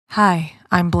Hi,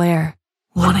 I'm Blair.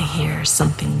 Want to hear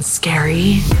something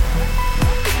scary?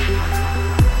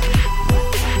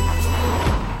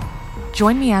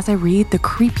 Join me as I read the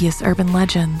creepiest urban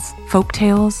legends,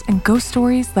 folktales, and ghost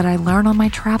stories that I learn on my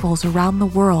travels around the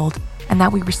world and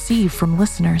that we receive from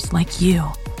listeners like you.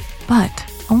 But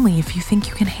only if you think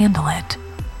you can handle it.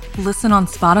 Listen on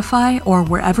Spotify or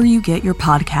wherever you get your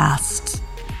podcasts.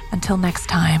 Until next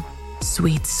time,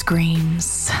 sweet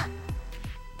screams.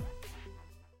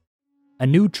 A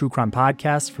new true crime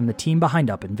podcast from the team behind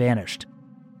Up and Vanished.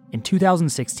 In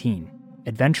 2016,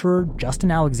 adventurer Justin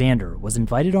Alexander was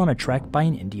invited on a trek by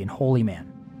an Indian holy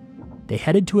man. They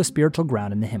headed to a spiritual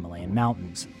ground in the Himalayan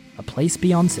mountains, a place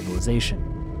beyond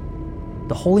civilization.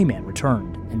 The holy man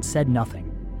returned and said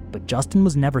nothing, but Justin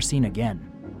was never seen again.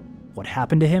 What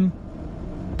happened to him?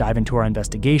 Dive into our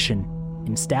investigation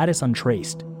in Status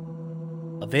Untraced.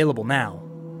 Available now.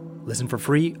 Listen for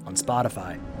free on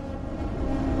Spotify.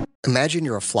 Imagine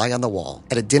you're a fly on the wall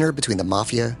at a dinner between the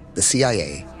mafia, the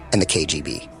CIA, and the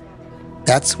KGB.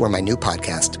 That's where my new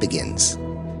podcast begins.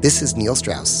 This is Neil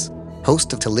Strauss,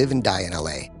 host of To Live and Die in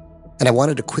LA, and I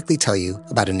wanted to quickly tell you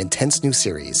about an intense new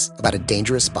series about a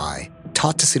dangerous spy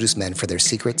taught to seduce men for their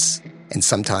secrets and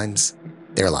sometimes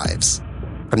their lives.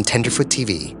 From Tenderfoot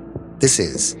TV, this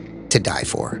is To Die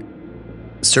For.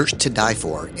 Search To Die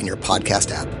For in your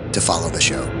podcast app to follow the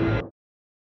show.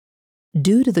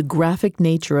 Due to the graphic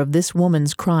nature of this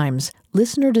woman's crimes,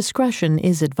 listener discretion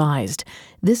is advised.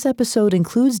 This episode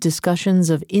includes discussions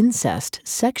of incest,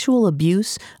 sexual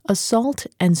abuse, assault,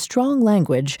 and strong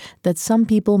language that some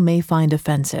people may find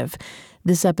offensive.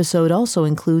 This episode also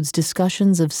includes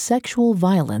discussions of sexual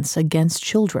violence against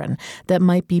children that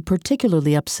might be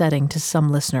particularly upsetting to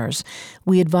some listeners.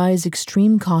 We advise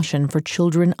extreme caution for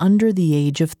children under the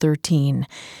age of 13.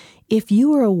 If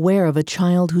you are aware of a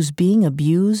child who's being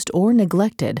abused or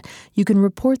neglected, you can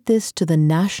report this to the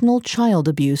National Child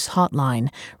Abuse Hotline,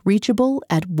 reachable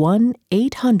at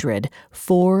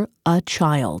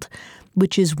 1-800-4-A-CHILD,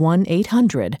 which is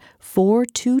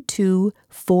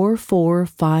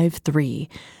 1-800-422-4453.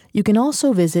 You can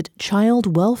also visit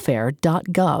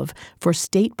childwelfare.gov for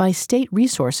state-by-state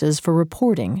resources for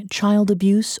reporting child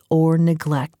abuse or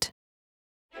neglect.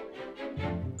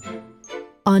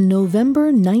 On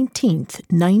November 19,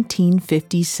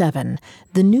 1957,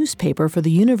 the newspaper for the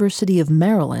University of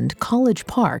Maryland, College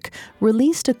Park,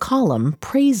 released a column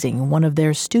praising one of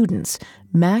their students,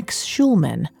 Max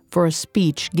Schulman, for a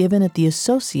speech given at the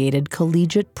Associated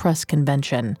Collegiate Press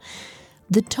Convention.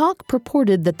 The talk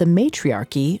purported that the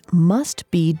matriarchy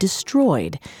must be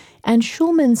destroyed, and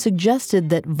Schulman suggested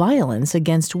that violence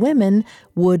against women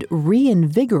would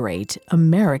reinvigorate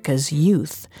America's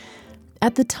youth.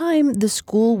 At the time, the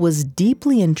school was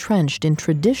deeply entrenched in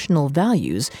traditional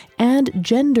values and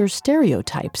gender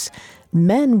stereotypes.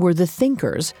 Men were the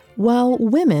thinkers, while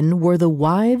women were the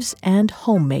wives and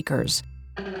homemakers.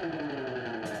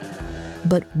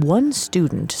 But one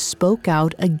student spoke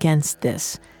out against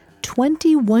this.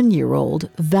 21-year-old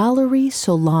Valerie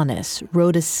Solanas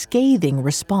wrote a scathing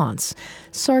response,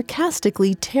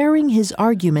 sarcastically tearing his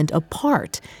argument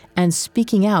apart and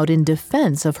speaking out in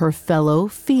defense of her fellow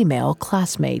female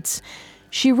classmates.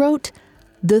 She wrote,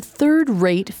 "The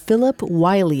third-rate Philip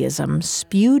Wileyism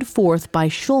spewed forth by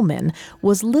Schulman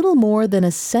was little more than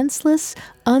a senseless,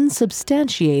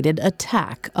 unsubstantiated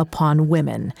attack upon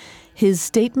women. His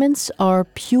statements are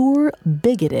pure,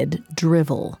 bigoted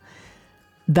drivel."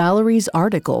 Valerie's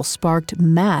article sparked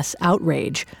mass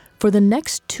outrage. For the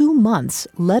next 2 months,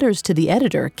 letters to the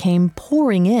editor came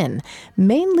pouring in,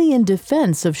 mainly in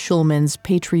defense of Schulman's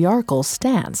patriarchal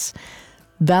stance.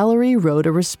 Valerie wrote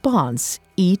a response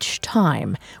each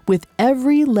time, with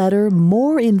every letter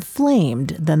more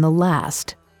inflamed than the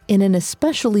last. In an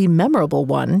especially memorable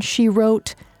one, she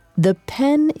wrote, "The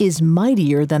pen is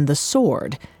mightier than the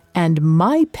sword, and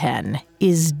my pen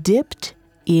is dipped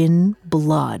in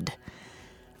blood."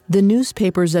 The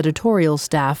newspaper's editorial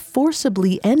staff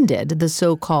forcibly ended the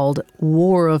so-called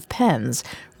War of Pens,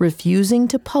 refusing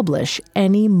to publish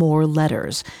any more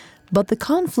letters. But the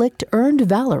conflict earned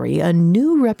Valerie a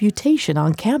new reputation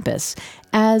on campus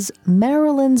as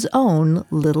Maryland's own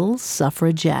little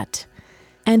suffragette.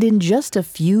 And in just a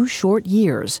few short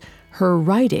years, her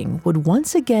writing would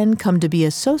once again come to be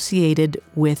associated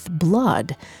with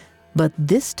blood. But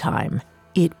this time,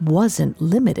 it wasn't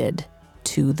limited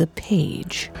to the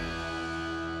page.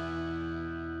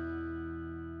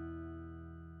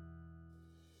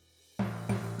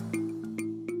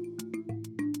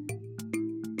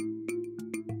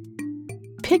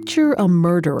 Picture a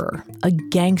murderer, a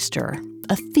gangster,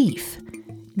 a thief.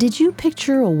 Did you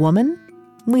picture a woman?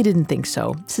 We didn't think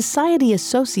so. Society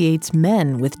associates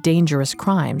men with dangerous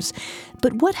crimes.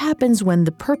 But what happens when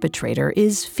the perpetrator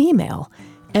is female?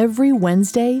 Every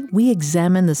Wednesday, we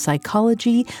examine the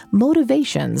psychology,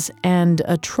 motivations, and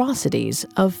atrocities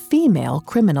of female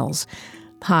criminals.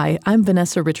 Hi, I'm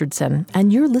Vanessa Richardson,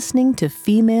 and you're listening to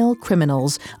Female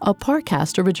Criminals, a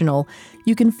Parcast original.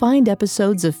 You can find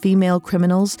episodes of Female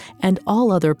Criminals and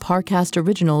all other Parcast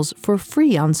originals for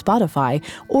free on Spotify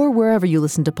or wherever you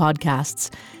listen to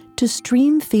podcasts. To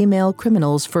stream Female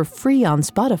Criminals for free on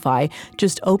Spotify,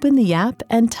 just open the app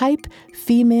and type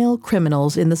Female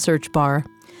Criminals in the search bar.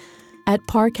 At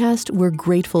Parcast, we're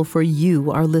grateful for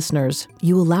you, our listeners.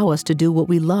 You allow us to do what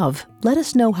we love. Let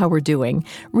us know how we're doing.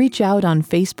 Reach out on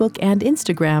Facebook and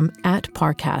Instagram at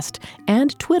Parcast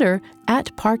and Twitter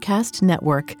at Parcast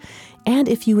Network. And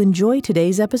if you enjoy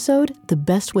today's episode, the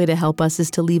best way to help us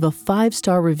is to leave a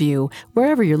 5-star review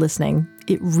wherever you're listening.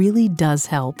 It really does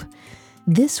help.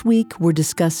 This week, we're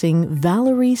discussing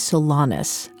Valerie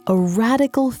Solanas, a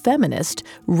radical feminist,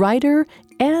 writer,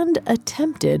 and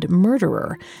attempted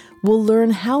murderer. We'll learn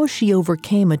how she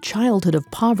overcame a childhood of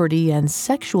poverty and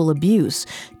sexual abuse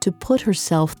to put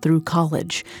herself through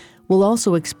college. We'll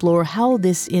also explore how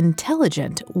this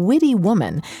intelligent, witty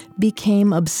woman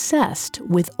became obsessed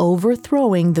with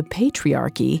overthrowing the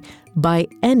patriarchy by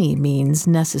any means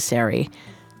necessary.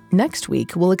 Next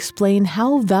week, we'll explain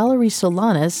how Valerie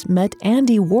Solanas met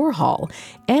Andy Warhol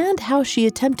and how she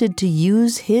attempted to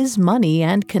use his money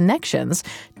and connections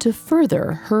to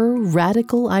further her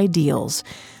radical ideals.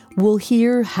 We'll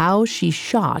hear how she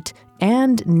shot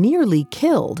and nearly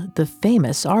killed the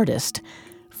famous artist.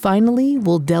 Finally,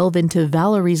 we'll delve into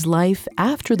Valerie's life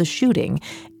after the shooting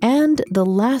and the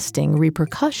lasting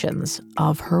repercussions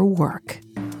of her work.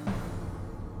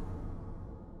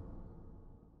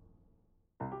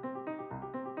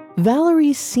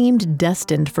 Valerie seemed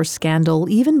destined for scandal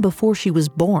even before she was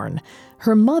born.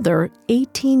 Her mother,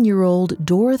 18-year-old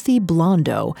Dorothy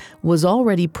Blondo, was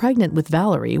already pregnant with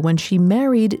Valerie when she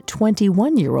married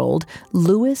 21-year-old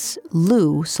Louis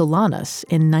Lou Solanas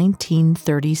in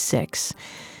 1936.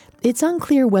 It's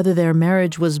unclear whether their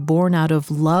marriage was born out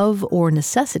of love or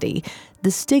necessity. The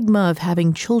stigma of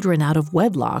having children out of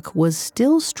wedlock was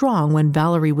still strong when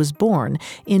Valerie was born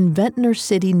in Ventnor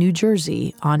City, New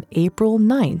Jersey on April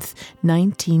 9th,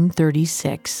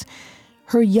 1936.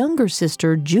 Her younger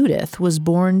sister, Judith, was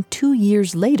born 2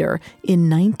 years later in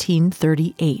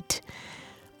 1938.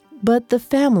 But the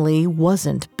family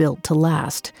wasn't built to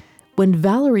last. When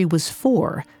Valerie was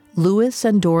 4, Louis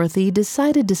and Dorothy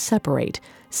decided to separate,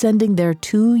 sending their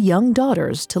 2 young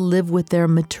daughters to live with their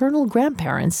maternal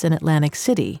grandparents in Atlantic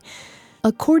City.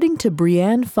 According to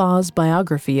Brianne Faw's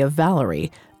biography of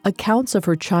Valerie, accounts of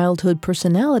her childhood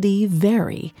personality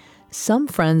vary. Some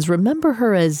friends remember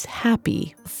her as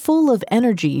happy, full of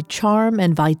energy, charm,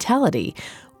 and vitality,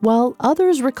 while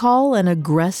others recall an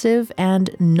aggressive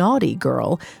and naughty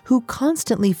girl who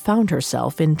constantly found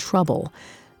herself in trouble.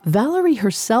 Valerie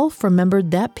herself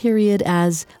remembered that period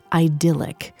as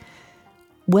idyllic.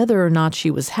 Whether or not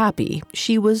she was happy,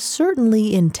 she was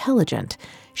certainly intelligent.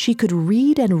 She could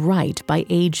read and write by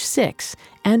age 6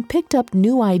 and picked up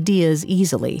new ideas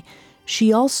easily.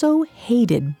 She also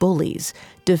hated bullies,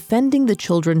 defending the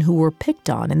children who were picked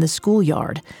on in the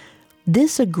schoolyard.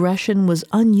 This aggression was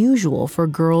unusual for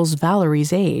girls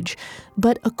Valerie's age,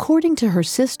 but according to her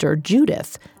sister,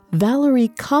 Judith, Valerie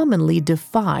commonly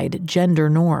defied gender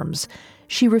norms.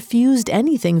 She refused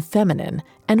anything feminine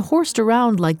and horsed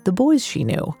around like the boys she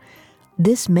knew.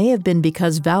 This may have been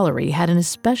because Valerie had an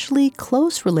especially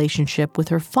close relationship with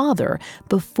her father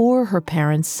before her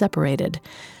parents separated.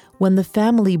 When the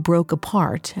family broke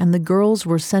apart and the girls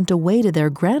were sent away to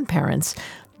their grandparents,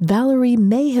 Valerie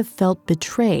may have felt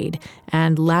betrayed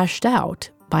and lashed out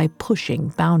by pushing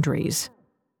boundaries.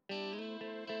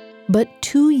 But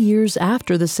 2 years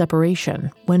after the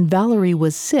separation, when Valerie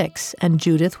was 6 and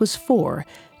Judith was 4,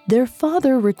 their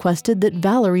father requested that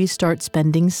Valerie start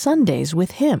spending Sundays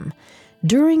with him.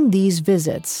 During these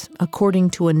visits, according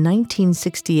to a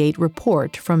 1968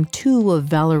 report from 2 of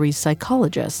Valerie's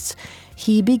psychologists,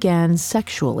 he began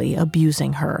sexually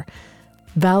abusing her.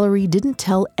 Valerie didn't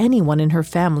tell anyone in her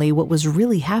family what was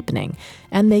really happening,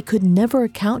 and they could never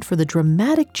account for the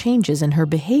dramatic changes in her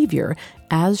behavior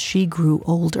as she grew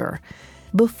older.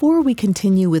 Before we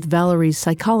continue with Valerie's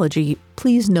psychology,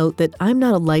 please note that I'm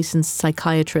not a licensed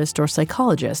psychiatrist or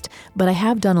psychologist, but I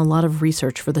have done a lot of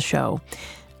research for the show.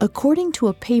 According to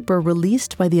a paper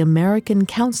released by the American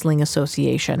Counseling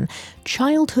Association,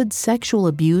 childhood sexual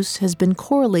abuse has been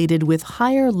correlated with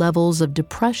higher levels of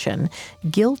depression,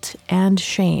 guilt, and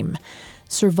shame.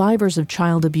 Survivors of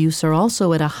child abuse are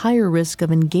also at a higher risk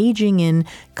of engaging in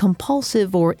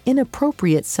compulsive or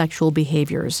inappropriate sexual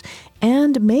behaviors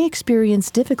and may experience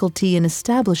difficulty in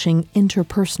establishing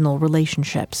interpersonal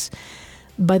relationships.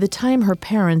 By the time her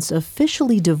parents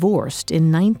officially divorced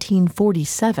in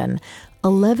 1947,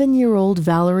 11-year-old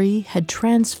Valerie had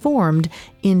transformed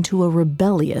into a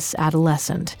rebellious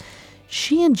adolescent.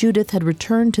 She and Judith had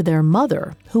returned to their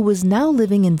mother, who was now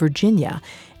living in Virginia,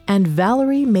 and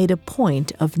Valerie made a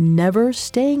point of never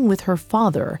staying with her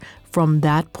father from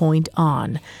that point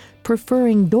on,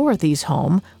 preferring Dorothy's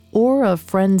home or a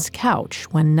friend's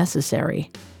couch when necessary.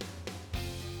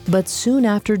 But soon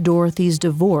after Dorothy's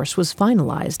divorce was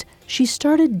finalized, she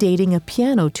started dating a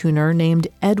piano tuner named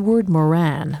Edward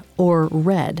Moran, or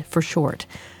Red for short.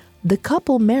 The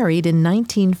couple married in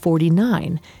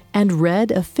 1949, and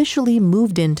Red officially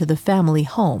moved into the family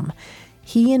home.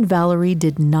 He and Valerie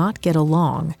did not get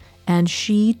along, and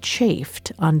she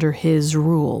chafed under his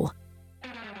rule.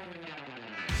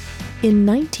 In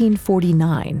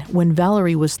 1949, when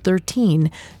Valerie was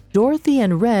 13, Dorothy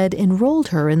and Red enrolled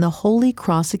her in the Holy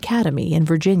Cross Academy in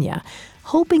Virginia,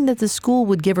 hoping that the school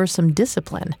would give her some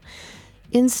discipline.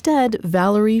 Instead,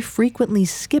 Valerie frequently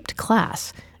skipped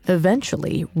class,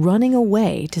 eventually running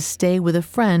away to stay with a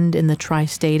friend in the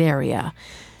tri-state area.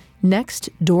 Next,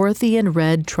 Dorothy and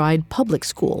Red tried public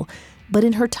school, but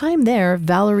in her time there,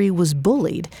 Valerie was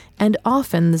bullied and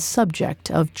often the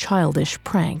subject of childish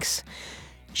pranks.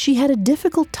 She had a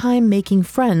difficult time making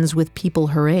friends with people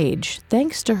her age,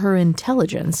 thanks to her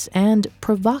intelligence and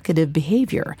provocative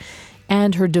behavior,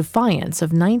 and her defiance of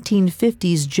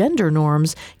 1950s gender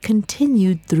norms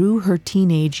continued through her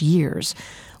teenage years.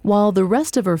 While the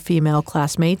rest of her female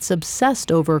classmates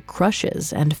obsessed over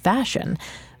crushes and fashion,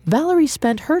 Valerie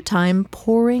spent her time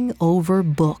poring over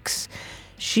books.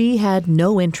 She had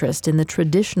no interest in the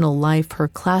traditional life her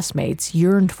classmates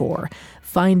yearned for,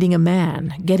 finding a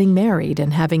man, getting married,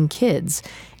 and having kids,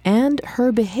 and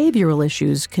her behavioral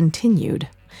issues continued.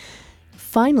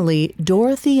 Finally,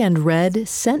 Dorothy and Red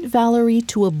sent Valerie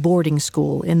to a boarding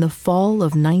school in the fall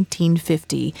of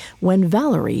 1950 when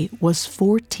Valerie was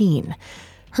 14.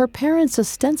 Her parents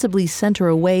ostensibly sent her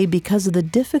away because of the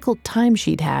difficult time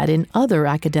she'd had in other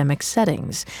academic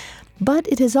settings. But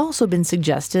it has also been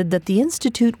suggested that the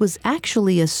institute was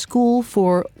actually a school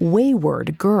for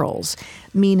wayward girls,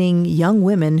 meaning young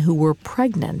women who were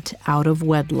pregnant out of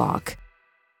wedlock.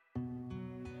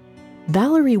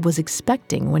 Valerie was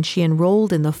expecting when she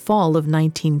enrolled in the fall of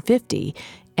 1950,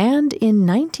 and in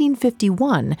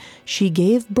 1951, she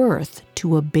gave birth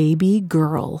to a baby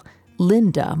girl,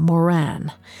 Linda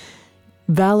Moran.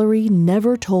 Valerie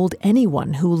never told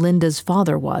anyone who Linda's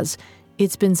father was.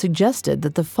 It's been suggested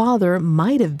that the father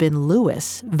might have been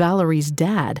Louis, Valerie's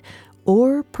dad,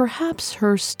 or perhaps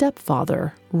her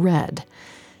stepfather, Red.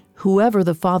 Whoever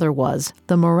the father was,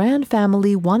 the Moran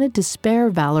family wanted to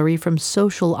spare Valerie from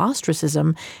social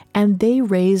ostracism, and they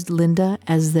raised Linda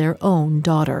as their own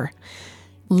daughter.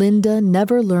 Linda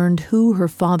never learned who her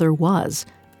father was,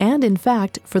 and in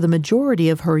fact, for the majority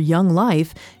of her young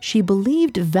life, she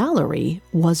believed Valerie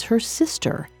was her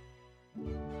sister.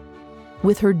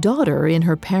 With her daughter in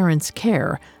her parents'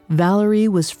 care, Valerie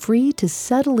was free to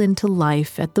settle into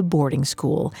life at the boarding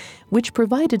school, which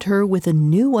provided her with a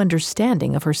new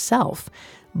understanding of herself.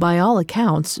 By all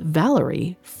accounts,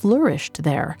 Valerie flourished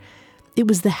there. It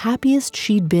was the happiest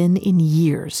she'd been in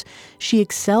years. She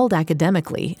excelled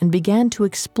academically and began to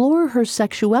explore her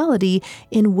sexuality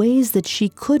in ways that she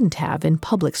couldn't have in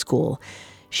public school.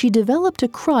 She developed a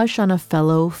crush on a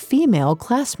fellow female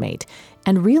classmate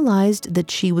and realized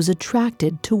that she was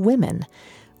attracted to women.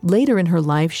 Later in her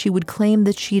life, she would claim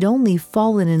that she'd only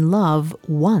fallen in love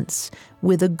once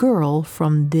with a girl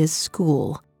from this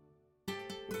school.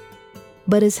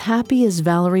 But as happy as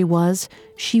Valerie was,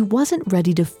 she wasn't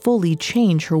ready to fully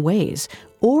change her ways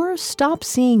or stop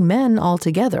seeing men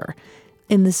altogether.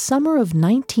 In the summer of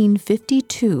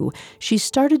 1952, she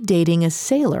started dating a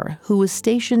sailor who was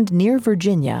stationed near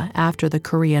Virginia after the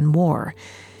Korean War.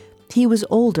 He was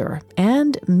older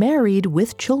and married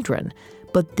with children,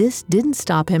 but this didn't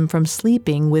stop him from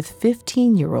sleeping with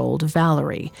 15-year-old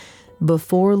Valerie.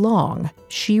 Before long,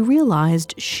 she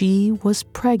realized she was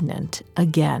pregnant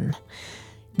again.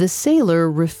 The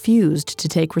sailor refused to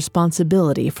take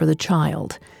responsibility for the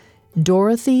child.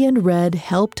 Dorothy and Red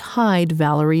helped hide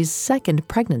Valerie's second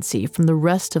pregnancy from the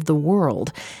rest of the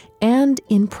world, and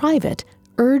in private,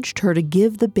 urged her to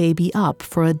give the baby up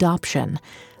for adoption.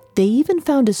 They even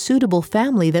found a suitable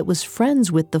family that was friends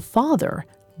with the father,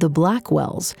 the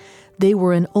Blackwells. They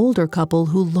were an older couple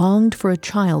who longed for a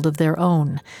child of their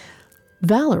own.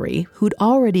 Valerie, who'd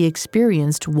already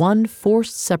experienced one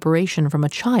forced separation from a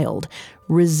child,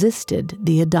 resisted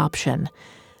the adoption.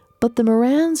 But the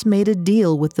Morans made a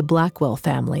deal with the Blackwell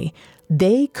family.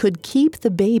 They could keep the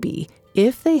baby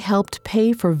if they helped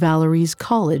pay for Valerie's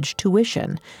college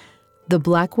tuition. The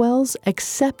Blackwells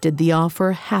accepted the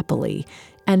offer happily,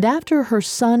 and after her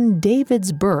son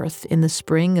David's birth in the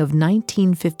spring of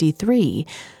 1953,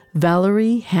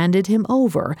 Valerie handed him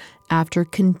over after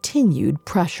continued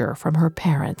pressure from her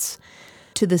parents.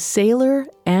 To the sailor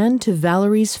and to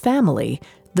Valerie's family,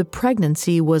 the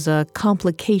pregnancy was a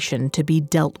complication to be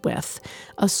dealt with,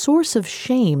 a source of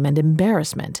shame and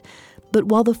embarrassment. But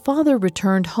while the father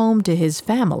returned home to his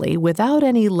family without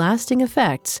any lasting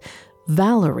effects,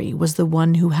 Valerie was the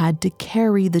one who had to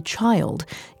carry the child,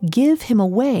 give him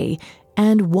away,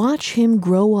 and watch him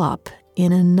grow up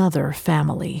in another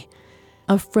family.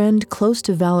 A friend close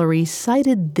to Valerie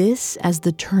cited this as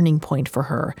the turning point for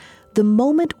her, the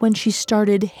moment when she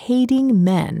started hating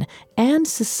men and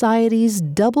society's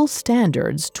double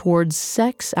standards towards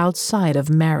sex outside of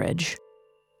marriage.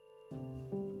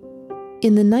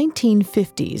 In the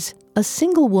 1950s, a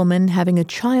single woman having a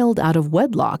child out of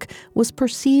wedlock was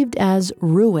perceived as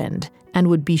ruined and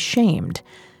would be shamed.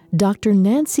 Dr.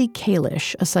 Nancy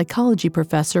Kalish, a psychology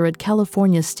professor at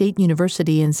California State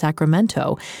University in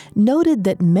Sacramento, noted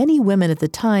that many women at the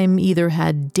time either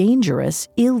had dangerous,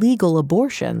 illegal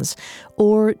abortions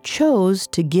or chose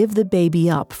to give the baby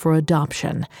up for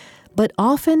adoption. But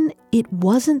often, it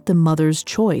wasn't the mother's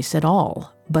choice at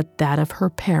all, but that of her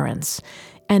parents.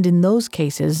 And in those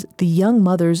cases, the young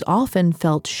mothers often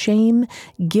felt shame,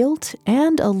 guilt,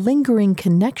 and a lingering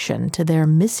connection to their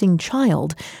missing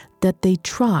child that they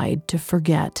tried to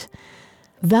forget.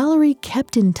 Valerie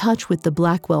kept in touch with the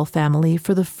Blackwell family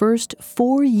for the first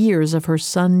 4 years of her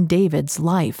son David's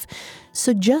life,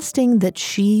 suggesting that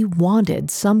she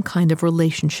wanted some kind of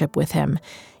relationship with him.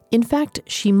 In fact,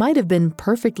 she might have been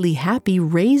perfectly happy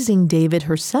raising David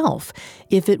herself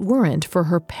if it weren't for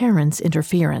her parents'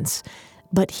 interference.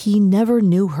 But he never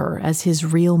knew her as his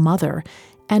real mother,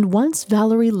 and once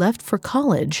Valerie left for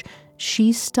college,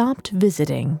 she stopped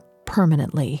visiting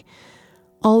permanently.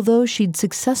 Although she'd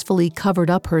successfully covered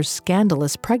up her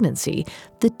scandalous pregnancy,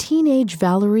 the teenage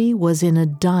Valerie was in a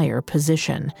dire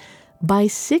position. By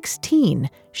 16,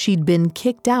 she'd been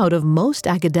kicked out of most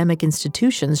academic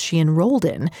institutions she enrolled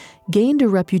in, gained a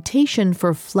reputation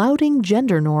for flouting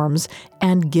gender norms,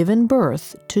 and given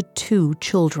birth to 2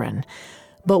 children.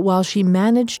 But while she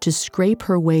managed to scrape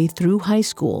her way through high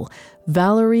school,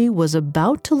 Valerie was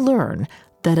about to learn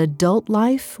that adult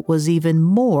life was even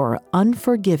more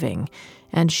unforgiving,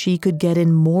 and she could get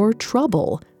in more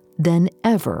trouble than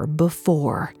ever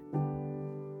before.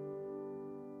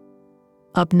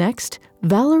 Up next,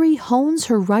 Valerie hones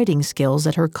her writing skills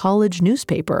at her college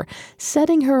newspaper,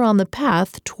 setting her on the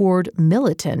path toward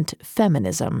militant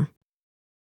feminism.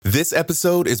 This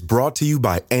episode is brought to you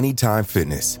by Anytime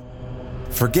Fitness.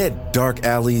 Forget dark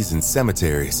alleys and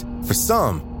cemeteries. For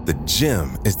some, the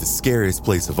gym is the scariest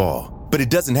place of all, but it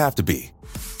doesn't have to be.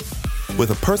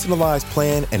 With a personalized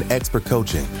plan and expert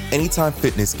coaching, Anytime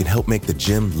Fitness can help make the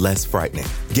gym less frightening.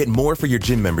 Get more for your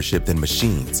gym membership than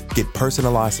machines. Get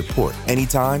personalized support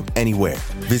anytime, anywhere.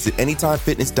 Visit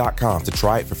AnytimeFitness.com to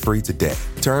try it for free today.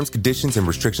 Terms, conditions, and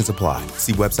restrictions apply.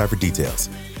 See website for details.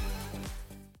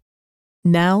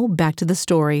 Now, back to the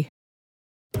story.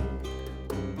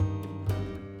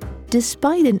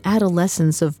 Despite an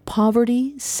adolescence of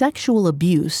poverty, sexual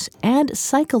abuse, and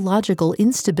psychological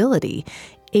instability,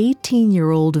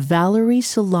 18-year-old Valerie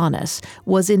Solanas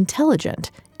was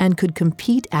intelligent and could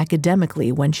compete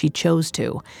academically when she chose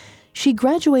to. She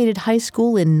graduated high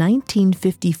school in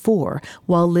 1954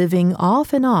 while living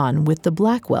off and on with the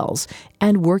Blackwells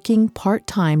and working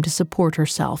part-time to support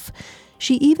herself.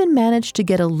 She even managed to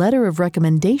get a letter of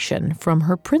recommendation from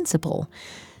her principal.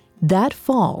 That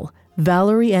fall,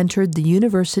 Valerie entered the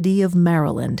University of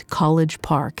Maryland, College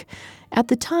Park. At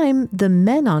the time, the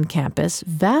men on campus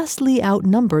vastly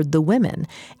outnumbered the women,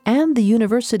 and the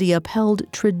university upheld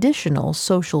traditional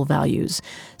social values,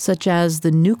 such as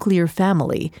the nuclear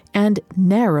family and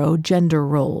narrow gender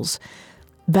roles.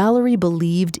 Valerie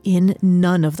believed in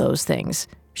none of those things.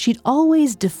 She'd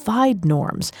always defied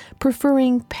norms,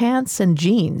 preferring pants and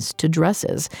jeans to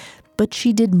dresses. But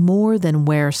she did more than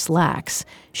wear slacks.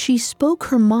 She spoke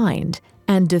her mind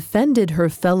and defended her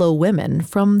fellow women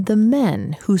from the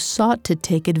men who sought to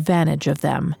take advantage of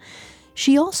them.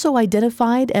 She also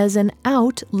identified as an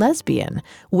out lesbian,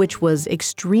 which was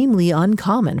extremely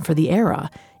uncommon for the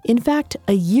era. In fact,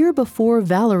 a year before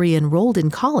Valerie enrolled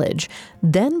in college,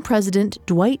 then-President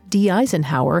Dwight D.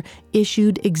 Eisenhower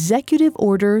issued Executive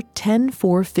Order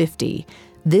 10450.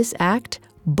 This act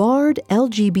barred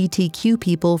LGBTQ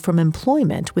people from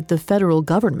employment with the federal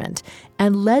government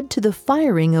and led to the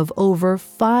firing of over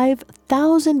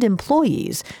 5,000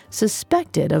 employees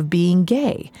suspected of being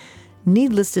gay.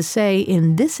 Needless to say,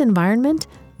 in this environment,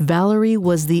 Valerie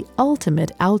was the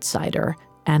ultimate outsider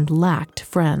and lacked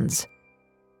friends.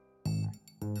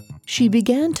 She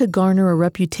began to garner a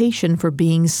reputation for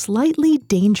being slightly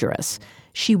dangerous.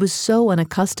 She was so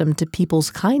unaccustomed to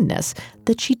people's kindness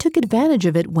that she took advantage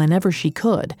of it whenever she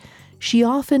could. She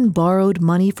often borrowed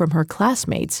money from her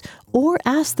classmates or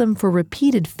asked them for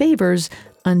repeated favors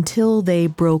until they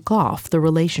broke off the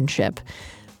relationship.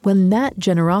 When that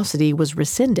generosity was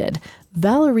rescinded,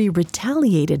 Valerie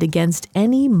retaliated against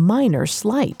any minor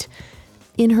slight.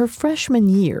 In her freshman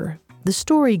year, the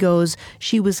story goes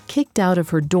she was kicked out of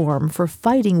her dorm for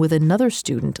fighting with another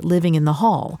student living in the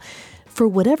hall. For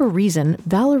whatever reason,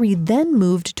 Valerie then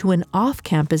moved to an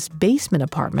off-campus basement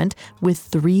apartment with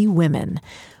 3 women.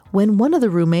 When one of the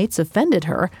roommates offended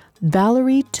her,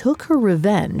 Valerie took her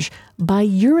revenge by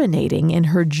urinating in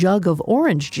her jug of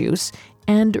orange juice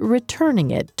and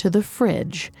returning it to the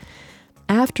fridge.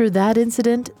 After that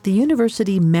incident, the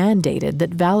university mandated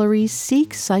that Valerie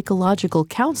seek psychological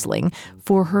counseling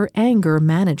for her anger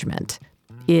management.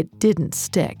 It didn't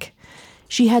stick.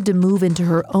 She had to move into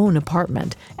her own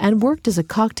apartment and worked as a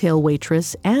cocktail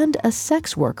waitress and a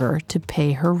sex worker to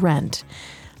pay her rent.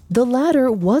 The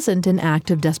latter wasn't an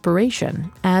act of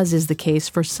desperation, as is the case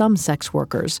for some sex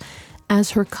workers.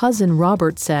 As her cousin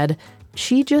Robert said,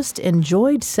 she just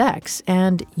enjoyed sex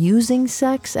and using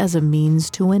sex as a means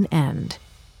to an end.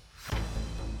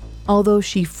 Although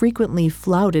she frequently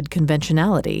flouted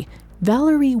conventionality,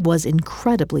 Valerie was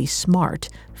incredibly smart,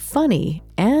 funny,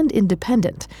 and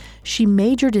independent. She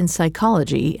majored in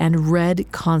psychology and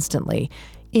read constantly.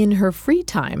 In her free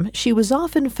time, she was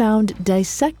often found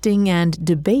dissecting and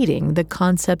debating the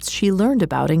concepts she learned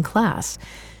about in class.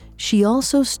 She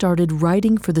also started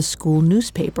writing for the school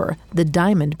newspaper, the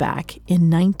Diamondback, in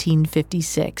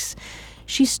 1956.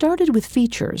 She started with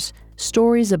features,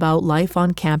 stories about life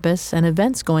on campus and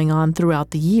events going on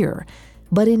throughout the year.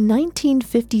 But in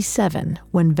 1957,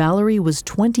 when Valerie was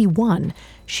 21,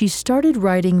 she started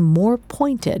writing more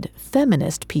pointed,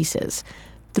 feminist pieces.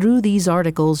 Through these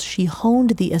articles, she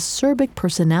honed the acerbic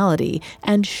personality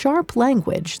and sharp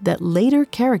language that later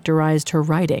characterized her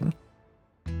writing.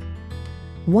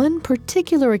 One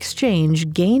particular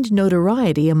exchange gained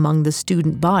notoriety among the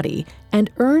student body and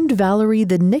earned Valerie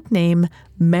the nickname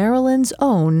Maryland's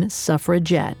own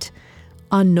suffragette.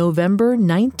 On November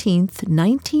 19,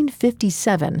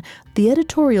 1957, the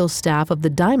editorial staff of the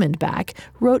Diamondback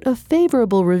wrote a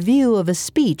favorable review of a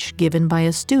speech given by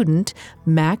a student,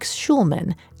 Max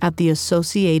Schulman, at the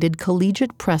Associated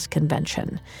Collegiate Press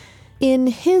Convention. In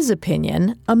his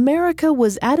opinion, America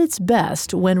was at its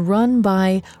best when run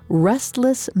by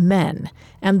restless men,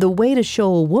 and the way to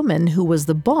show a woman who was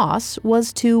the boss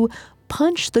was to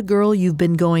punch the girl you've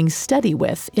been going steady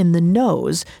with in the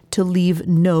nose to leave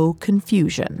no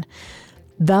confusion.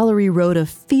 Valerie wrote a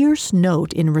fierce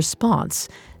note in response,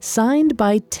 signed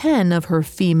by 10 of her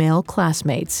female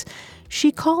classmates.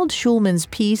 She called Schulman's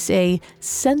piece a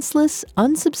senseless,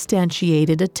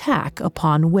 unsubstantiated attack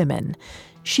upon women.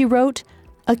 She wrote,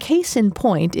 "A case in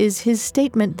point is his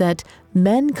statement that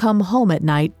men come home at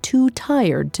night too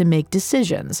tired to make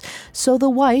decisions, so the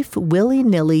wife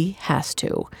willy-nilly has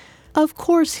to. Of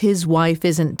course his wife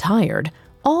isn't tired.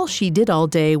 All she did all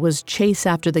day was chase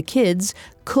after the kids,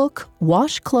 cook,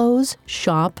 wash clothes,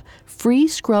 shop, free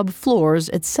scrub floors,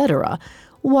 etc.,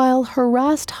 while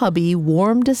harassed hubby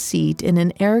warmed a seat in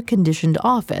an air-conditioned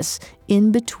office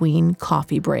in between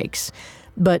coffee breaks.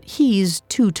 But he's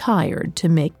too tired to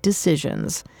make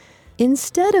decisions."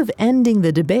 Instead of ending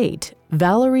the debate,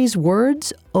 Valerie's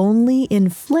words only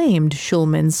inflamed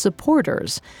Schulman's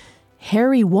supporters.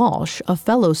 Harry Walsh, a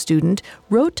fellow student,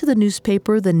 wrote to the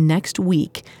newspaper the next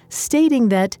week, stating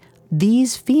that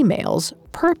these females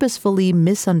purposefully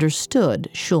misunderstood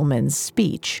Schulman's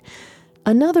speech.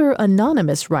 Another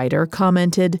anonymous writer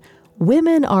commented,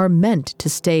 "Women are meant to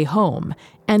stay home,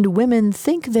 and women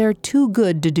think they're too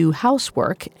good to do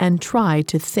housework and try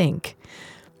to think."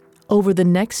 Over the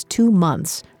next 2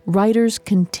 months, writers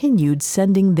continued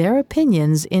sending their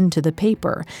opinions into the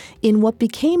paper in what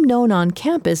became known on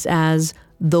campus as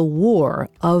the War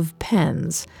of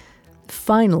Pens.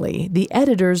 Finally, the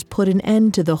editors put an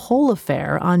end to the whole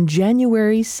affair on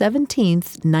January 17,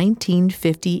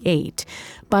 1958,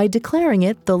 by declaring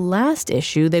it the last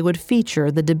issue they would feature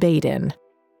the debate in.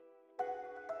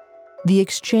 The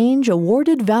exchange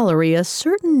awarded Valerie a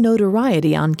certain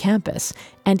notoriety on campus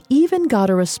and even got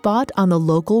her a spot on the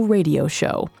local radio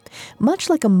show. Much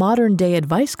like a modern-day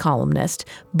advice columnist,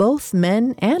 both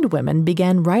men and women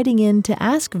began writing in to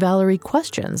ask Valerie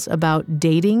questions about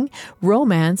dating,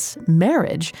 romance,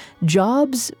 marriage,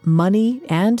 jobs, money,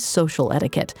 and social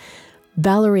etiquette.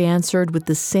 Valerie answered with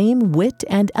the same wit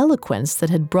and eloquence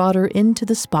that had brought her into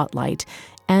the spotlight,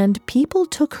 and people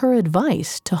took her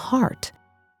advice to heart.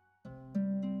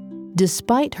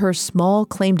 Despite her small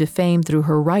claim to fame through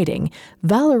her writing,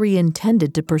 Valerie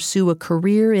intended to pursue a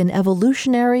career in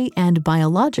evolutionary and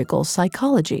biological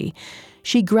psychology.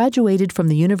 She graduated from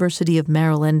the University of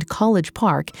Maryland, College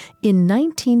Park in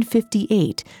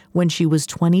 1958 when she was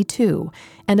 22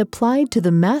 and applied to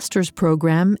the master's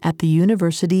program at the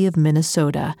University of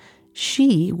Minnesota.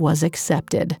 She was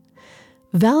accepted.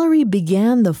 Valerie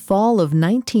began the fall of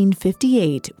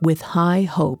 1958 with high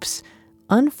hopes.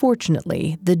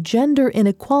 Unfortunately, the gender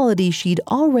inequality she'd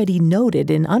already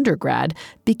noted in undergrad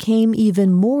became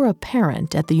even more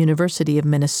apparent at the University of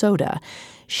Minnesota.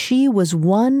 She was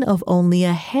one of only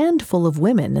a handful of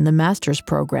women in the master's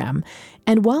program,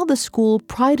 and while the school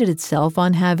prided itself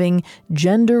on having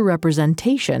gender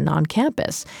representation on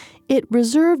campus, it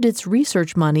reserved its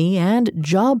research money and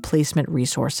job placement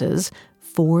resources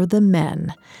for the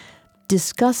men.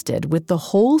 Disgusted with the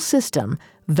whole system,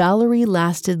 Valerie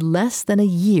lasted less than a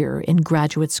year in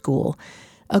graduate school.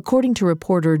 According to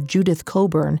reporter Judith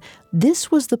Coburn,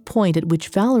 this was the point at which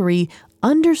Valerie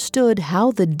understood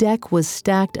how the deck was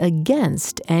stacked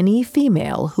against any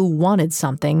female who wanted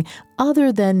something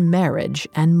other than marriage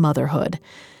and motherhood.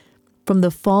 From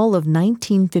the fall of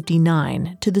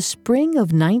 1959 to the spring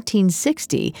of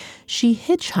 1960, she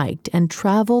hitchhiked and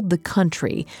traveled the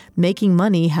country, making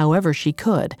money however she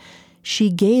could.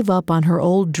 She gave up on her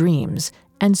old dreams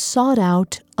and sought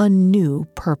out a new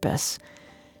purpose.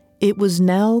 It was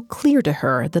now clear to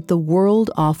her that the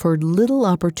world offered little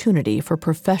opportunity for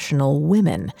professional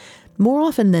women. More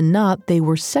often than not, they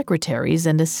were secretaries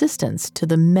and assistants to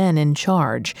the men in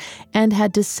charge and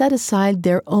had to set aside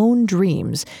their own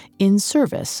dreams in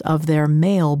service of their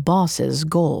male boss's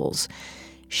goals.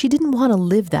 She didn't want to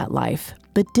live that life,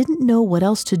 but didn't know what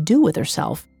else to do with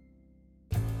herself.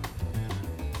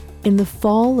 In the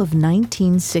fall of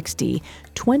 1960,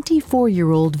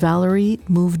 24-year-old Valerie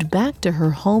moved back to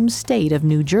her home state of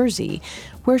New Jersey,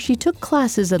 where she took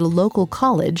classes at a local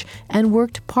college and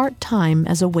worked part-time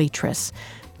as a waitress.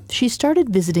 She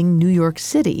started visiting New York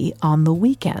City on the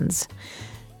weekends.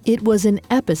 It was an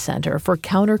epicenter for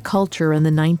counterculture in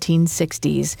the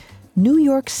 1960s. New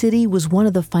York City was one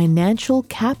of the financial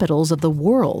capitals of the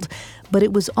world, but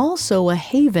it was also a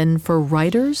haven for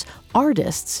writers,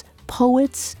 artists,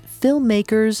 poets,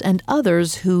 filmmakers, and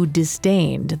others who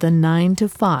disdained the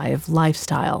 9-to-5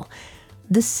 lifestyle.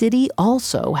 The city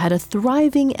also had a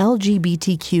thriving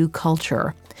LGBTQ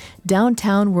culture.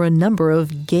 Downtown were a number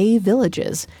of gay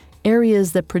villages,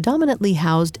 areas that predominantly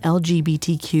housed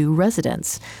LGBTQ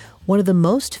residents. One of the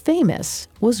most famous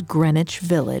was Greenwich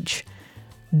Village.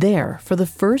 There, for the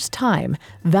first time,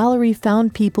 Valerie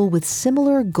found people with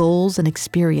similar goals and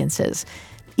experiences.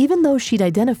 Even though she'd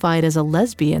identified as a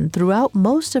lesbian throughout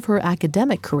most of her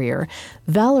academic career,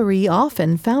 Valerie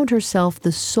often found herself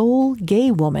the sole gay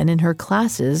woman in her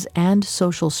classes and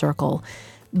social circle.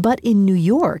 But in New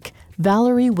York,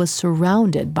 Valerie was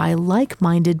surrounded by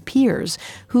like-minded peers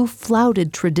who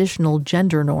flouted traditional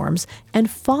gender norms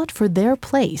and fought for their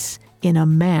place in a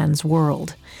man's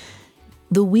world.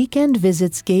 The weekend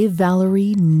visits gave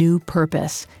Valerie new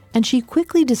purpose, and she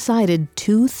quickly decided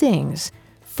two things.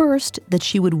 First, that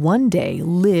she would one day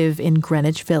live in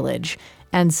Greenwich Village,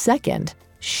 and second,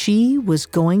 she was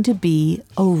going to be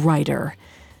a writer.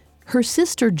 Her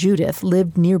sister Judith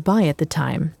lived nearby at the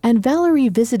time, and Valerie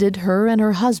visited her and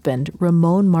her husband,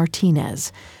 Ramon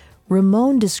Martinez.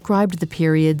 Ramon described the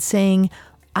period saying,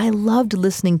 "I loved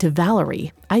listening to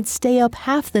Valerie. I'd stay up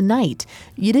half the night.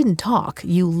 You didn't talk,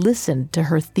 you listened to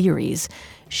her theories.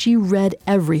 She read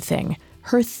everything.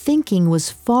 Her thinking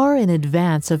was far in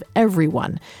advance of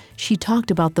everyone. She talked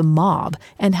about the mob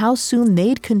and how soon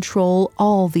they'd control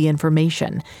all the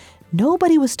information.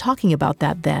 Nobody was talking about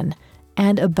that then.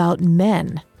 And about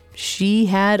men. She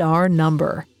had our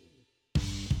number."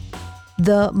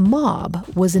 The mob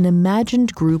was an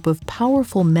imagined group of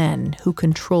powerful men who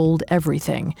controlled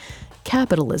everything.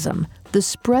 Capitalism, the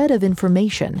spread of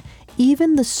information,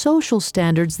 even the social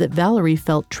standards that Valerie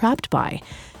felt trapped by.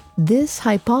 This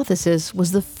hypothesis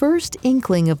was the first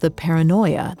inkling of the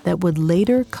paranoia that would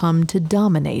later come to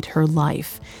dominate her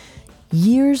life.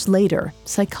 Years later,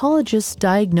 psychologists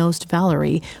diagnosed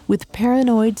Valerie with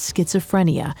paranoid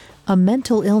schizophrenia, a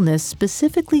mental illness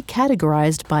specifically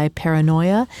categorized by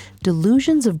paranoia,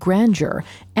 delusions of grandeur,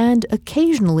 and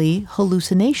occasionally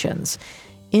hallucinations.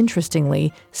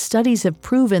 Interestingly, studies have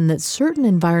proven that certain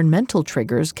environmental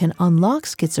triggers can unlock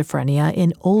schizophrenia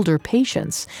in older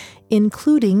patients,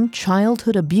 including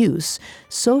childhood abuse,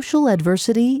 social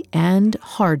adversity, and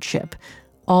hardship.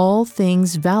 All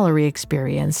things Valerie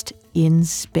experienced in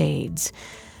spades.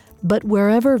 But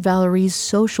wherever Valerie's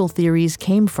social theories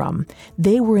came from,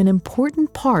 they were an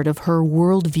important part of her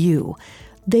worldview.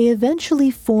 They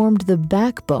eventually formed the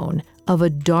backbone of a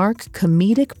dark,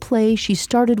 comedic play she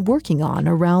started working on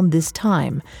around this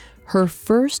time, her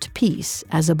first piece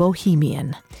as a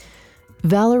bohemian.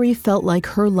 Valerie felt like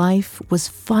her life was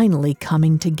finally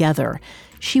coming together.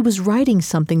 She was writing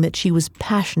something that she was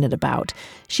passionate about.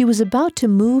 She was about to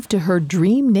move to her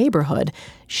dream neighborhood.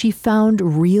 She found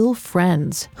real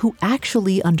friends who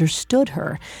actually understood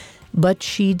her. But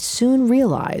she'd soon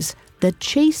realize that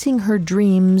chasing her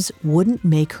dreams wouldn't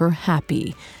make her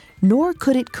happy, nor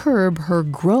could it curb her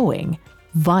growing,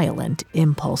 violent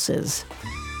impulses.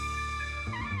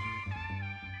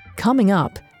 Coming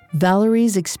up,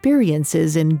 Valerie's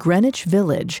experiences in Greenwich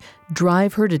Village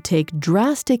drive her to take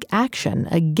drastic action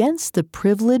against the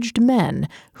privileged men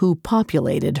who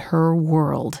populated her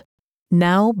world.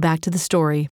 Now, back to the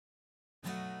story.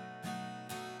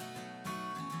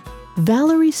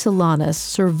 Valerie Solanas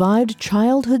survived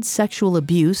childhood sexual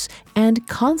abuse and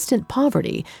constant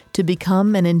poverty to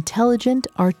become an intelligent,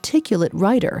 articulate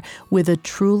writer with a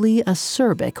truly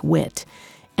acerbic wit.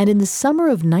 And in the summer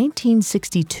of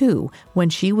 1962, when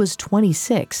she was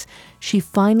 26, she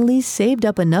finally saved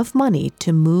up enough money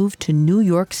to move to New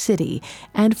York City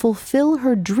and fulfill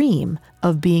her dream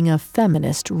of being a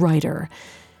feminist writer.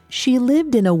 She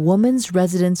lived in a woman's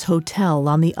residence hotel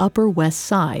on the Upper West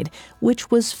Side, which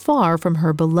was far from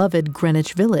her beloved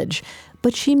Greenwich Village,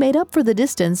 but she made up for the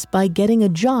distance by getting a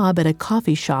job at a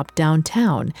coffee shop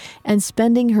downtown and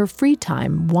spending her free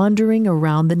time wandering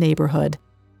around the neighborhood.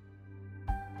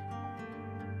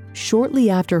 Shortly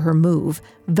after her move,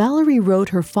 Valerie wrote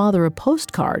her father a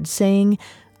postcard saying,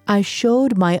 "I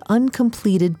showed my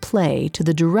uncompleted play to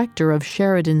the director of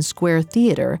Sheridan Square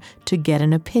Theater to get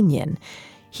an opinion.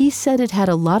 He said it had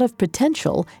a lot of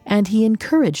potential and he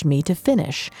encouraged me to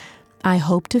finish. I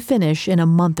hope to finish in a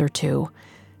month or two."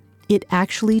 It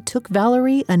actually took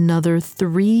Valerie another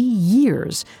 3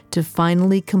 years to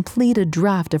finally complete a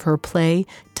draft of her play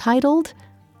titled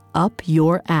Up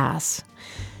Your Ass.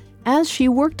 As she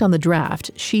worked on the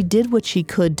draft, she did what she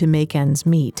could to make ends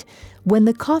meet. When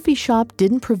the coffee shop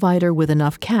didn't provide her with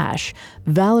enough cash,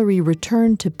 Valerie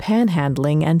returned to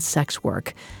panhandling and sex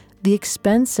work. The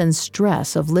expense and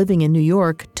stress of living in New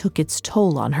York took its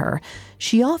toll on her.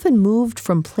 She often moved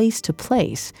from place to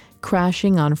place,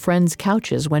 crashing on friends'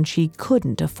 couches when she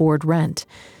couldn't afford rent.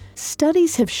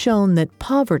 Studies have shown that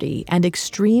poverty and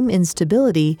extreme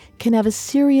instability can have a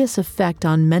serious effect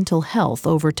on mental health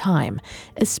over time,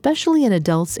 especially in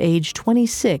adults aged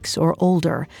 26 or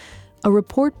older. A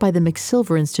report by the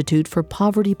McSilver Institute for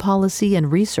Poverty Policy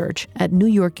and Research at New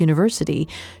York University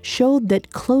showed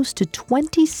that close to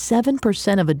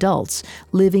 27% of adults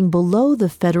living below the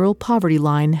federal poverty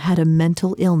line had a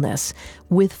mental illness,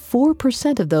 with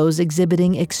 4% of those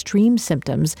exhibiting extreme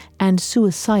symptoms and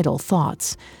suicidal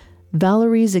thoughts.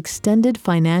 Valerie's extended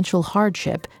financial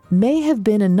hardship may have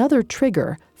been another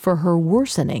trigger for her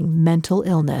worsening mental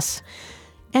illness.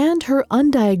 And her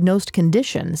undiagnosed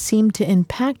condition seemed to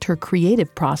impact her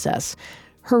creative process.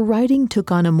 Her writing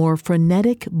took on a more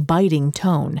frenetic, biting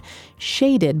tone,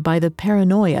 shaded by the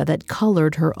paranoia that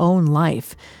colored her own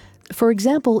life. For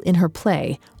example, in her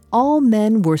play, all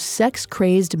men were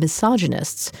sex-crazed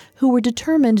misogynists who were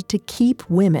determined to keep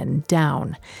women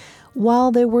down.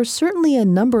 While there were certainly a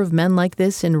number of men like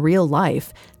this in real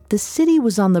life, the city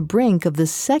was on the brink of the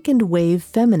second-wave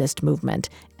feminist movement,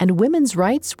 and women's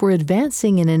rights were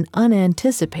advancing in an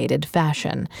unanticipated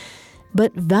fashion.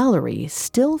 But Valerie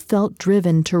still felt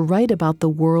driven to write about the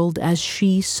world as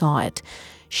she saw it.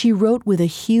 She wrote with a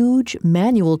huge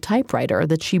manual typewriter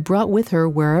that she brought with her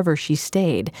wherever she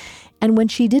stayed. And when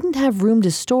she didn't have room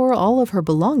to store all of her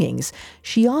belongings,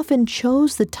 she often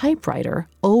chose the typewriter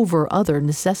over other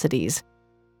necessities.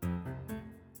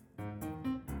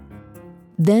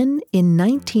 Then, in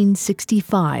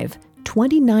 1965,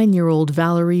 29-year-old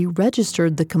Valerie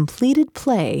registered the completed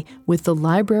play with the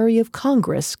Library of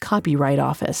Congress Copyright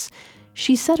Office.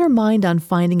 She set her mind on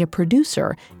finding a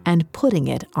producer and putting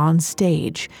it on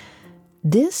stage.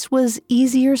 This was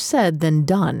easier said than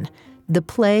done. The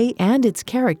play and its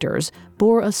characters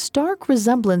bore a stark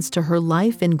resemblance to her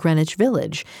life in Greenwich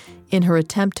Village. In her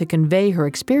attempt to convey her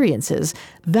experiences,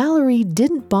 Valerie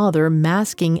didn't bother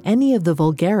masking any of the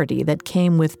vulgarity that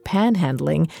came with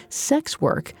panhandling, sex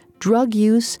work, drug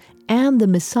use, and the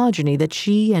misogyny that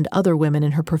she and other women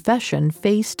in her profession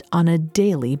faced on a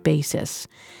daily basis.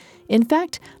 In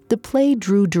fact, the play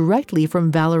drew directly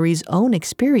from Valerie's own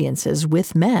experiences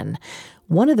with men.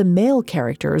 One of the male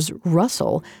characters,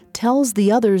 Russell, tells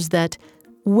the others that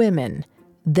women,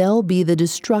 they'll be the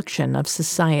destruction of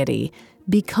society,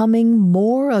 becoming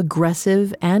more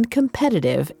aggressive and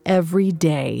competitive every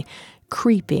day,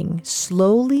 creeping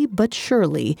slowly but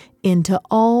surely into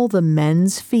all the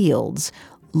men's fields: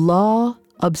 law,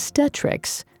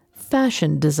 obstetrics,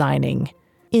 fashion designing.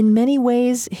 In many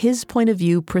ways, his point of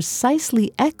view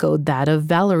precisely echoed that of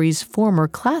Valerie's former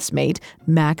classmate,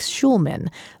 Max Schulman,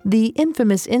 the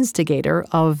infamous instigator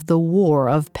of the War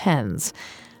of Pens.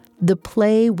 The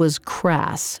play was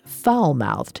crass,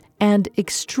 foul-mouthed, and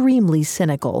extremely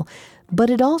cynical, but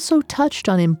it also touched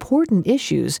on important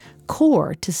issues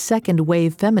core to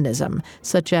second-wave feminism,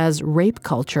 such as rape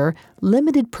culture,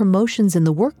 limited promotions in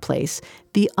the workplace,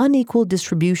 the unequal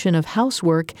distribution of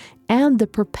housework, and the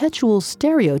perpetual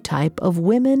stereotype of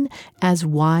women as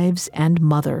wives and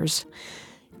mothers.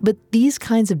 But these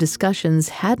kinds of discussions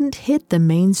hadn't hit the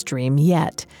mainstream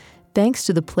yet. Thanks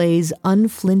to the play's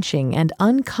unflinching and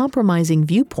uncompromising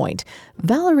viewpoint,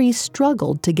 Valerie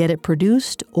struggled to get it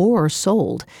produced or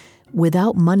sold.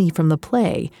 Without money from the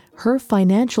play, her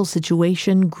financial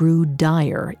situation grew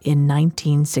dire in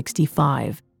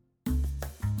 1965.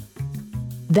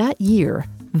 That year,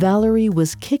 Valerie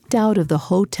was kicked out of the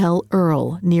Hotel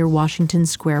Earl near Washington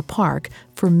Square Park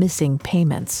for missing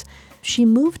payments. She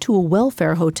moved to a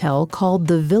welfare hotel called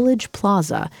the Village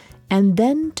Plaza, and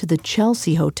then to the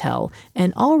Chelsea Hotel,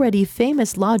 an already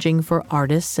famous lodging for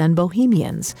artists and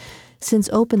bohemians. Since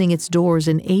opening its doors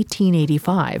in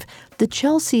 1885, the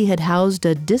Chelsea had housed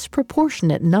a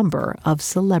disproportionate number of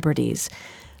celebrities.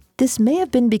 This may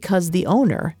have been because the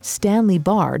owner, Stanley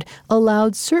Bard,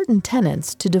 allowed certain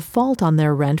tenants to default on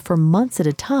their rent for months at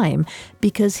a time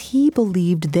because he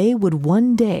believed they would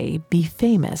one day be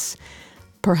famous.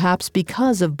 Perhaps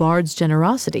because of Bard's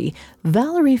generosity,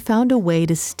 Valerie found a way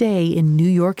to stay in New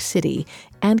York City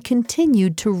and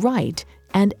continued to write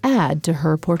and add to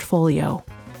her portfolio.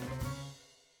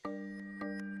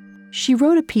 She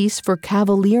wrote a piece for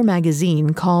Cavalier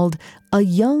magazine called A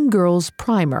Young Girl's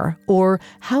Primer, or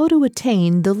How to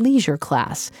Attain the Leisure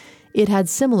Class. It had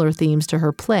similar themes to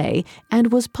her play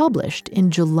and was published in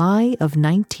July of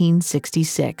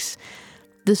 1966.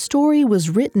 The story was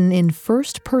written in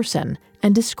first person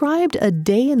and described a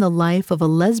day in the life of a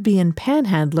lesbian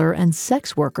panhandler and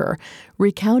sex worker,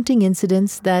 recounting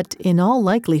incidents that, in all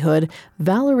likelihood,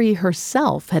 Valerie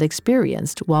herself had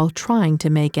experienced while trying to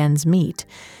make ends meet.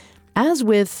 As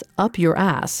with Up Your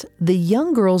Ass, the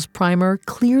Young Girl's Primer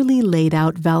clearly laid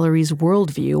out Valerie's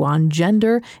worldview on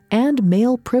gender and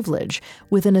male privilege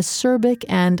with an acerbic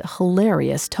and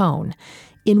hilarious tone.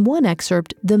 In one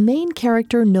excerpt, the main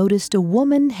character noticed a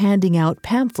woman handing out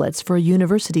pamphlets for a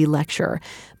university lecture,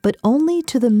 but only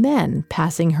to the men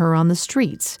passing her on the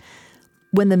streets.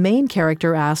 When the main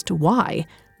character asked why,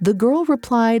 the girl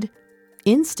replied,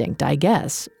 "Instinct, I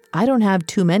guess. I don't have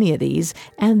too many of these,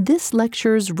 and this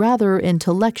lecture's rather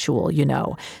intellectual,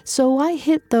 so I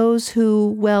hit those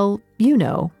who, well,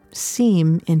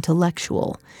 seem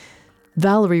intellectual."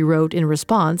 Valerie wrote in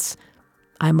response,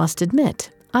 "I must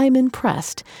admit, I'm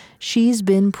impressed. She's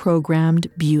been programmed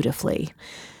beautifully."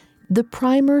 The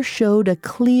primer showed a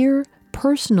clear,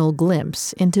 personal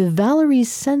glimpse into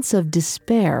Valerie's sense of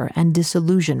despair and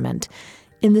disillusionment.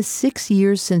 In the 6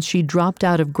 years since she dropped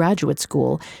out of graduate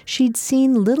school, she'd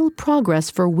seen little progress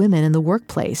for women in the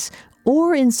workplace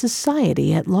or in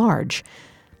society at large.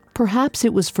 Perhaps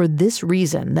it was for this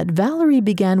reason that Valerie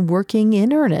began working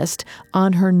in earnest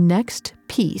on her next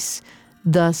piece,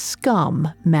 the Scum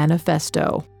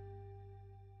Manifesto.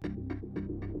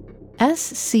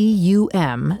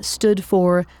 SCUM stood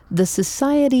for the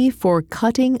Society for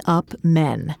Cutting Up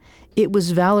Men. It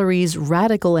was Valerie's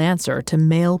radical answer to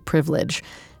male privilege.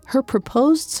 Her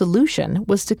proposed solution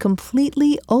was to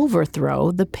completely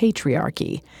overthrow the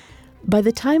patriarchy. By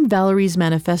the time Valerie's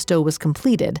manifesto was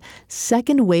completed,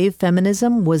 second-wave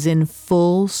feminism was in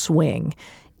full swing.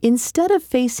 Instead of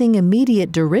facing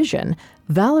immediate derision,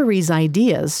 Valerie's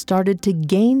ideas started to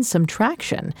gain some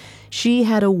traction. She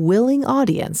had a willing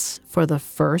audience for the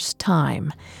first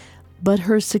time. But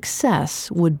her success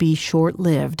would be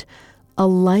short-lived. A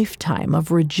lifetime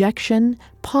of rejection,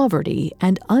 poverty,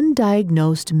 and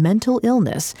undiagnosed mental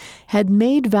illness had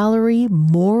made Valerie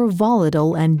more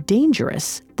volatile and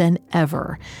dangerous than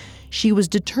ever. She was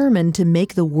determined to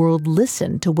make the world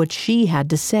listen to what she had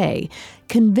to say,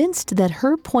 convinced that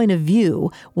her point of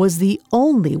view was the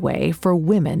only way for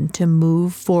women to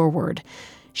move forward.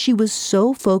 She was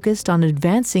so focused on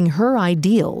advancing her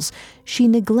ideals, she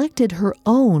neglected her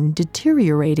own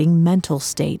deteriorating mental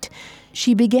state.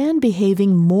 She began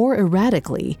behaving more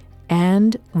erratically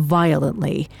and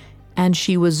violently, and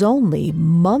she was only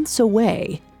months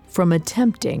away from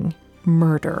attempting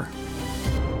murder.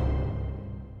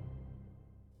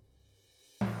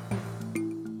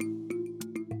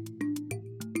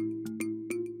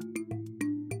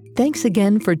 Thanks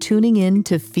again for tuning in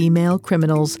to Female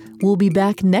Criminals. We'll be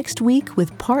back next week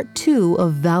with part 2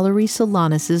 of Valerie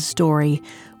Solanas' story.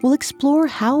 We'll explore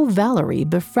how Valerie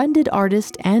befriended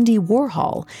artist Andy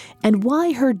Warhol and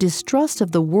why her distrust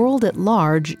of the world at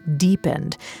large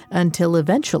deepened, until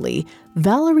eventually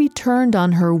Valerie turned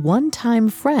on her one-time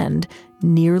friend,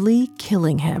 nearly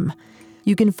killing him.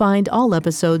 You can find all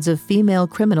episodes of Female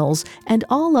Criminals and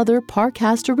all other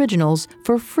Parcast originals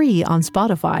for free on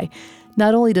Spotify.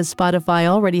 Not only does Spotify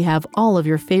already have all of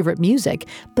your favorite music,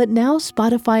 but now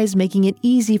Spotify is making it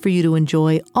easy for you to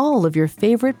enjoy all of your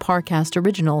favorite Parcast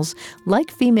originals,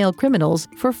 like Female Criminals,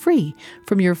 for free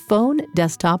from your phone,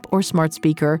 desktop, or smart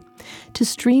speaker. To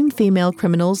stream Female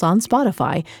Criminals on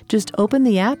Spotify, just open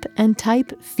the app and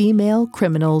type Female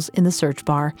Criminals in the search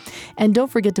bar. And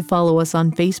don't forget to follow us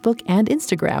on Facebook and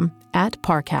Instagram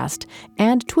 @Parcast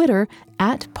and Twitter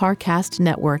 @Parcast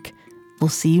Network. We'll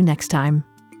see you next time.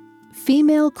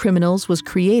 Female Criminals was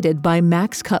created by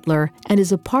Max Cutler and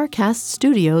is a Parcast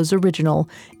Studios original.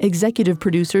 Executive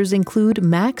producers include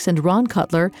Max and Ron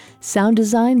Cutler, sound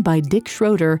design by Dick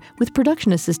Schroeder, with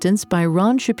production assistance by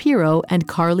Ron Shapiro and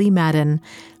Carly Madden.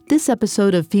 This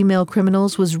episode of Female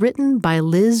Criminals was written by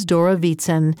Liz Dora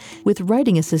Vietzen, with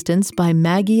writing assistance by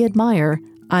Maggie Admire.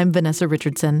 I'm Vanessa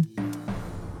Richardson.